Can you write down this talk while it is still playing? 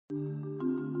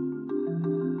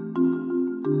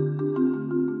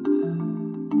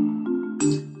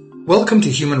Welcome to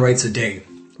Human Rights a Day.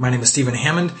 My name is Stephen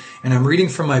Hammond, and I'm reading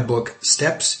from my book,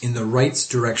 Steps in the Rights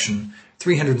Direction,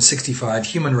 365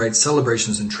 Human Rights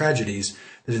Celebrations and Tragedies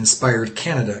that Inspired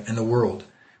Canada and the World,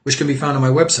 which can be found on my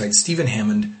website,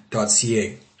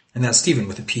 stephenhammond.ca, and that's Stephen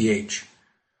with a PH.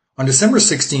 On December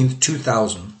 16,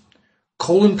 2000,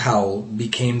 Colin Powell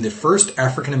became the first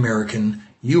African-American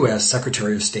U.S.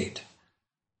 Secretary of State.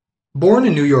 Born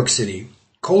in New York City,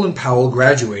 Colin Powell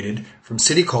graduated from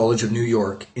City College of New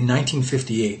York in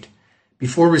 1958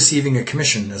 before receiving a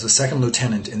commission as a second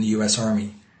lieutenant in the U.S.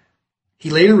 Army. He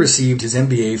later received his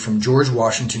MBA from George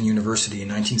Washington University in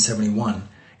 1971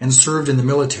 and served in the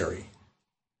military.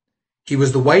 He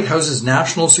was the White House's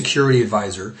National Security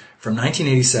Advisor from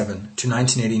 1987 to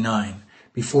 1989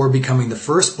 before becoming the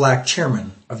first black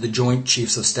chairman of the Joint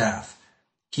Chiefs of Staff.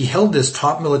 He held this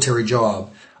top military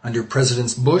job under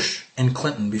Presidents Bush and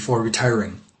Clinton before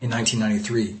retiring in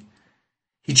 1993.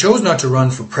 He chose not to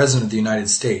run for President of the United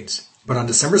States, but on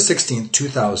December 16,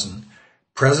 2000,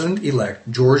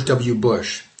 President-elect George W.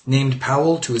 Bush named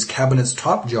Powell to his cabinet's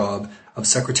top job of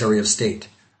Secretary of State.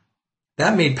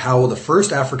 That made Powell the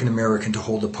first African American to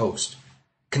hold the post.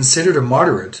 Considered a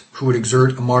moderate who would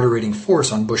exert a moderating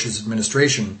force on Bush's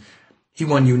administration, he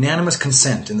won unanimous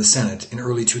consent in the Senate in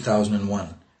early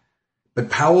 2001. But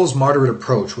Powell's moderate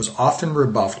approach was often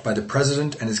rebuffed by the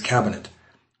president and his cabinet,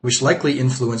 which likely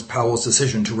influenced Powell's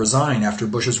decision to resign after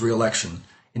Bush's re-election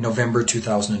in November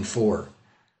 2004.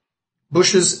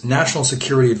 Bush's national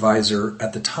security advisor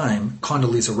at the time,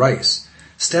 Condoleezza Rice,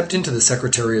 stepped into the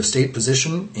Secretary of State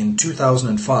position in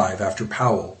 2005 after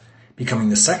Powell, becoming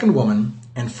the second woman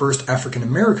and first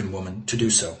African-American woman to do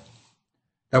so.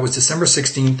 That was December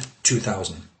 16,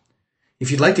 2000. If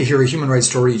you'd like to hear a human rights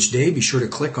story each day, be sure to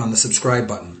click on the subscribe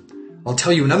button. I'll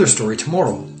tell you another story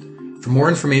tomorrow. For more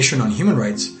information on human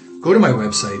rights, go to my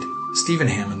website,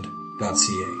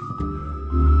 stephenhammond.ca.